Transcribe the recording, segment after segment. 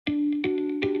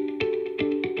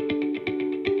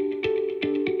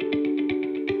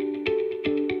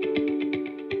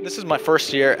This is my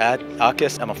first year at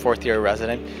AAHKS. I'm a fourth-year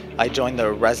resident. I joined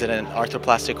the resident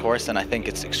arthroplasty course, and I think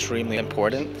it's extremely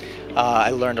important. I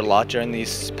learned a lot during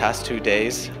these past 2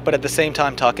 days, but at the same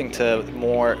time, talking to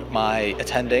my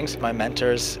attendings, my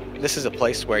mentors, this is a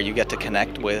place where you get to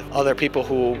connect with other people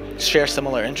who share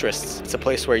similar interests. It's a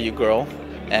place where you grow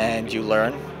and you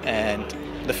learn, and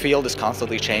the field is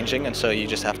constantly changing, and so you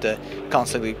just have to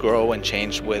constantly grow and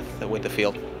change with the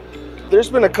field. There's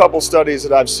been a couple studies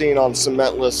that I've seen on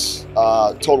cementless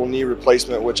total knee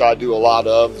replacement, which I do a lot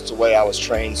of. It's the way I was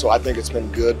trained, so I think it's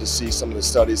been good to see some of the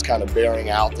studies kind of bearing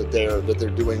out that they're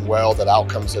doing well, that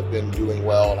outcomes have been doing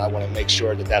well, and I want to make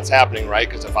sure that that's happening, right?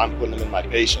 Because if I'm putting them in my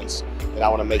patients, then I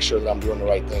want to make sure that I'm doing the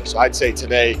right thing. So I'd say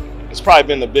today, it's probably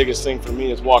been the biggest thing for me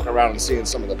is walking around and seeing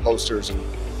some of the posters and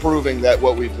proving that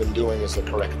what we've been doing is the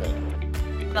correct thing.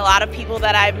 A lot of people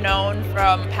that I've known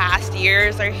from past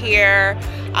years are here.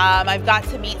 I've got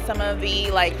to meet some of the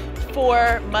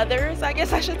four mothers, I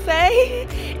guess I should say,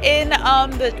 in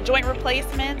the joint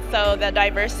replacement. So the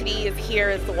diversity is here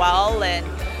as well, and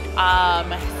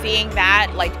seeing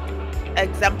that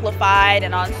exemplified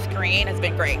and on screen has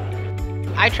been great.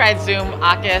 I tried Zoom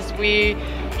AAHKS. We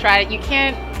tried it. You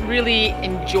can't really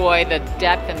enjoy the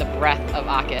depth and the breadth of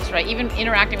AAHKS, right? Even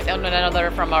interacting with one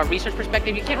another from a research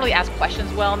perspective, you can't really ask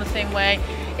questions well in the same way.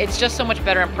 It's just so much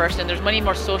better in person. There's many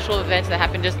more social events that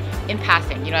happen just in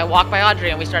passing. You know, I walked by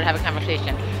Audrey and we started having a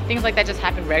conversation. Things like that just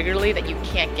happen regularly that you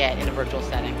can't get in a virtual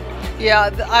setting. Yeah,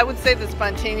 I would say the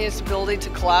spontaneous ability to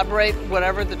collaborate,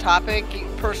 whatever the topic,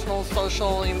 personal,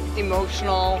 social,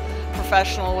 emotional,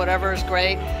 professional, whatever, is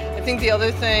great. I think the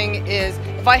other thing is,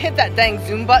 if I hit that dang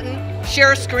Zoom button,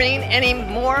 share a screen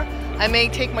anymore, I may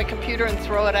take my computer and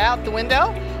throw it out the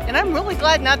window, and I'm really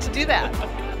glad not to do that.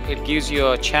 It gives you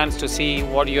a chance to see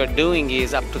what you're doing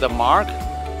is up to the mark,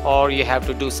 or you have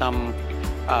to do some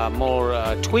more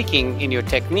tweaking in your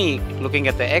technique, looking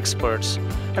at the experts,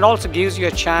 and also gives you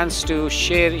a chance to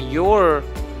share your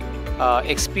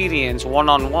experience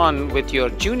one-on-one with your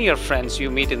junior friends you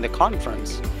meet in the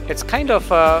conference. It's kind of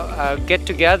a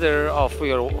get-together of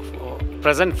your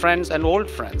present friends and old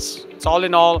friends. It's all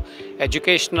in all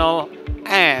educational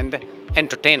and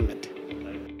entertainment.